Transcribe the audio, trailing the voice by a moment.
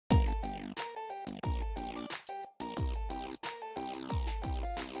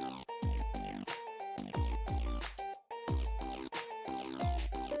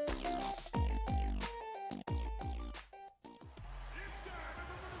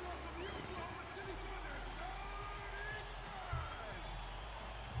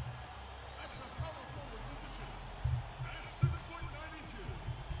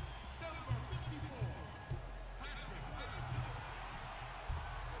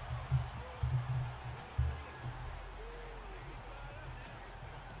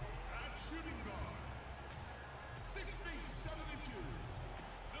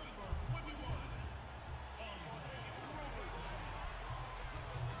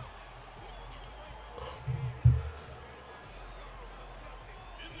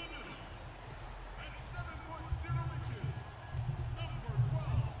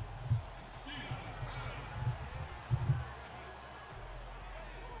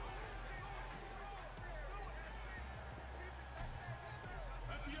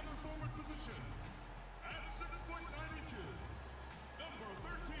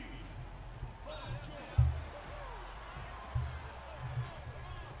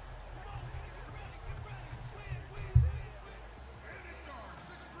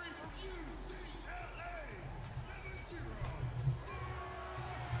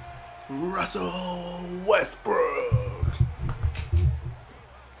Russell Westbrook.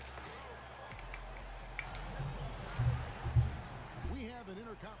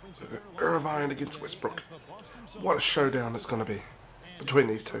 Irvine against Westbrook. What a showdown it's going to be between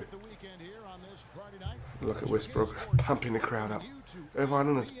these two. Look at Westbrook pumping the crowd up. Irvine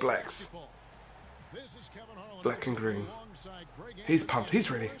and his blacks. Black and green. He's pumped. He's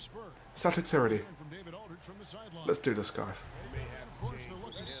ready. Celtics are ready. Let's do this, guys.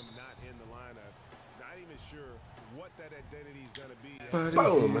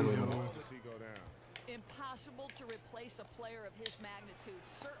 Boom! And we are. Impossible to replace a player of his magnitude.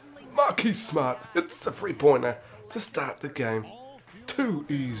 Certainly Marquis Smart. It's a three-pointer to start the game. Too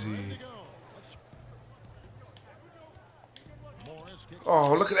easy.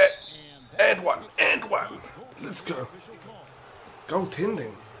 Oh, look at that. And one. And one. Let's go.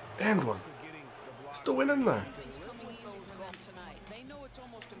 Goaltending. And one. Still winning though.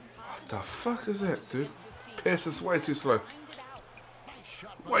 What the fuck is that, dude? Pass is way too slow.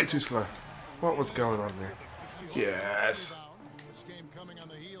 Way too slow. What was going on there? Yes.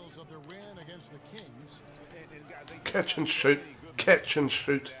 Catch and shoot. Catch and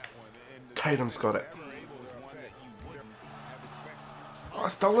shoot. Tatum's got it. Oh,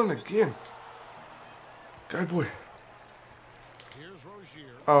 stolen again. Go, boy.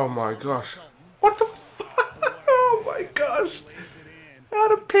 Oh my gosh. What the fuck? Oh my gosh. How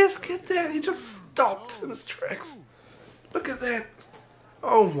did Pierce get there? He just stopped in his tracks. Look at that.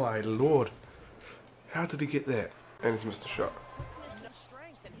 Oh my lord. How did he get that? And he's missed a shot.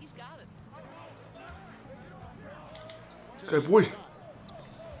 Go, boy.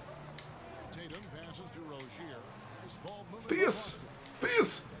 Fierce.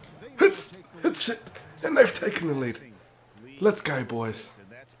 Fierce. Hits it. And they've taken the lead. Let's go, boys.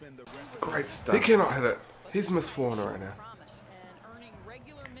 Great stuff. He cannot hit it. He's missed 4 right now.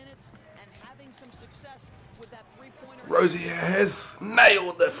 Rozier has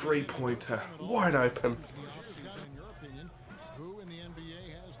nailed the three-pointer. Wide open.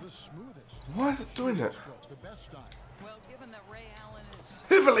 Why is it doing that?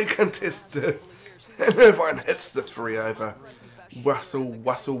 Heavily contested. And Irvine hits the 3 over. Wrestle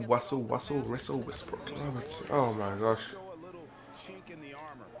Westbrook. Oh my gosh.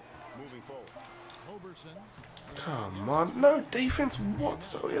 Come on, no defense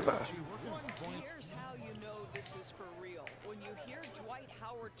whatsoever. Here's how you know this is for real. When you hear Dwight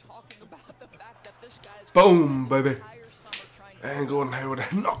Howard talking about the fact that this guy's boom, baby. And Gordon Hayward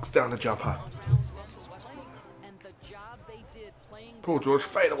knocks down the jumper. Paul George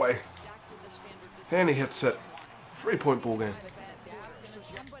fade away. And he hits it. 3-point ball game.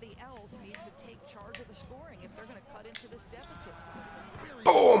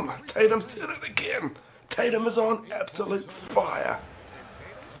 Boom! Tatum's hit it again. Tatum is on absolute fire.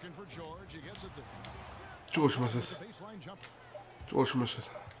 George misses. George misses.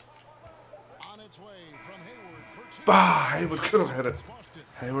 Bah! Hayward couldn't hit it.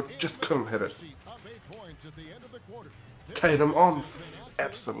 Hayward just couldn't hit it. Tatum on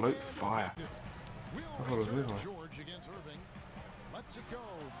absolute fire. What was this one?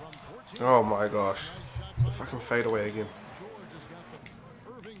 Oh my gosh. The fucking fade away again.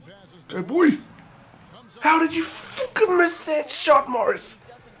 Go, boy! How did you fucking miss that shot, Morris?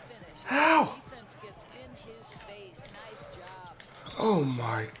 How? Oh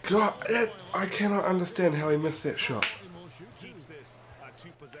my god. I cannot understand how he missed that shot.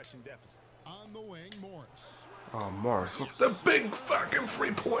 Oh, Morris with the big fucking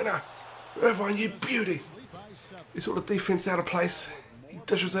three-pointer. Irvine, you beauty. He saw the defense out of place. He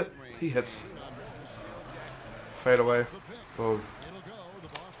dishes it. He hits. Fade away. Boom.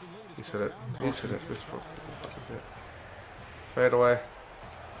 He's hit it. He's hit it. Westbrook. What the fuck is that? Fade away.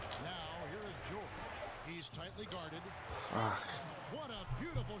 Fuck.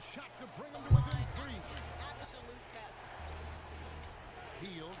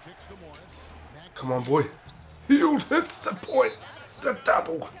 Come on, boy. Hield hits the point. The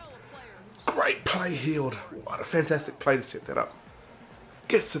double. Great play, Hield. What a fantastic play to set that up.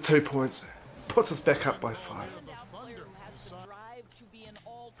 Gets the 2 points. Puts us back up by 5.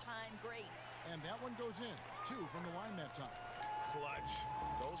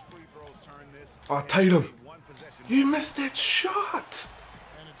 Oh, Tatum. You missed that shot.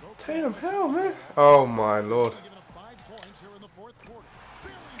 Tatum, hell, man. Oh, my lord.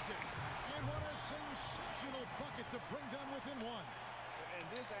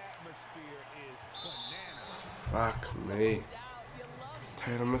 Fuck me.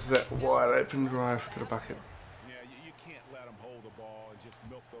 Tatum misses that wide open drive to the bucket. Yeah, you can't let him hold the ball and just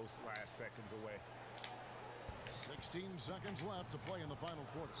milk those last seconds away. 16 seconds left to play in the final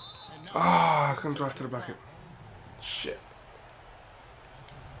quarter. And now Ah, it's going to drive to the bucket. Shit.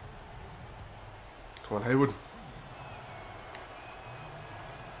 Come on, Hayward.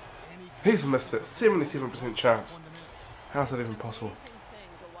 He's missed it. 77% chance. How's that even possible? Amazing thing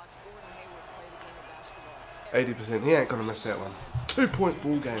to watch Gordon Hayward play the game of basketball. 80%. He ain't going to miss that one. 2 points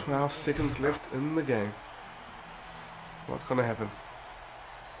ball game. 12 seconds left in the game. What's going to happen?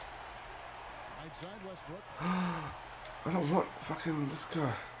 right side, Westbrook. I don't want fucking this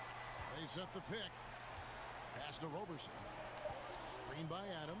guy. They set the pick. Pass to Roberson. Screen by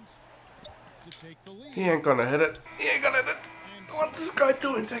Adams. To take the lead. He ain't gonna hit it. He ain't gonna hit it. What's this guy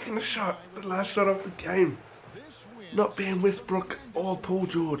doing taking the shot? The last shot of the game. Not being Westbrook or Paul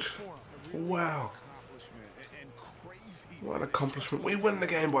George. Wow. What an accomplishment. We win the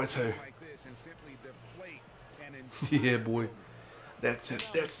game by 2. Yeah, boy. That's it.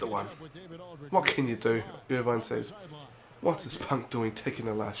 That's the one. What can you do? Irvine says. What's this punk doing taking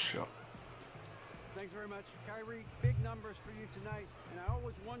the last shot? Thanks very much. Kyrie, big numbers for you tonight, and I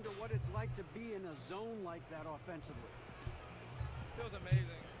always wonder what it's like to be in a zone like that offensively. Feels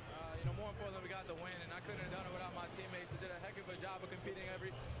amazing. More importantly, we got the win, and I couldn't have done it without my teammates who did a heck of a job of competing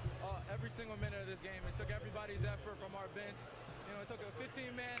every single minute of this game. It took everybody's effort from our bench. It took a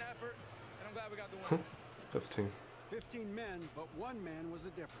 15-man effort, and I'm glad we got the win. 15. 15 men, but 1 man was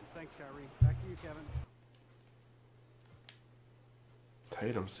the difference. Thanks, Kyrie. Back to you, Kevin.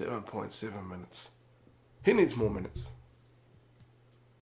 Tatum, 7.7 minutes. He needs more minutes.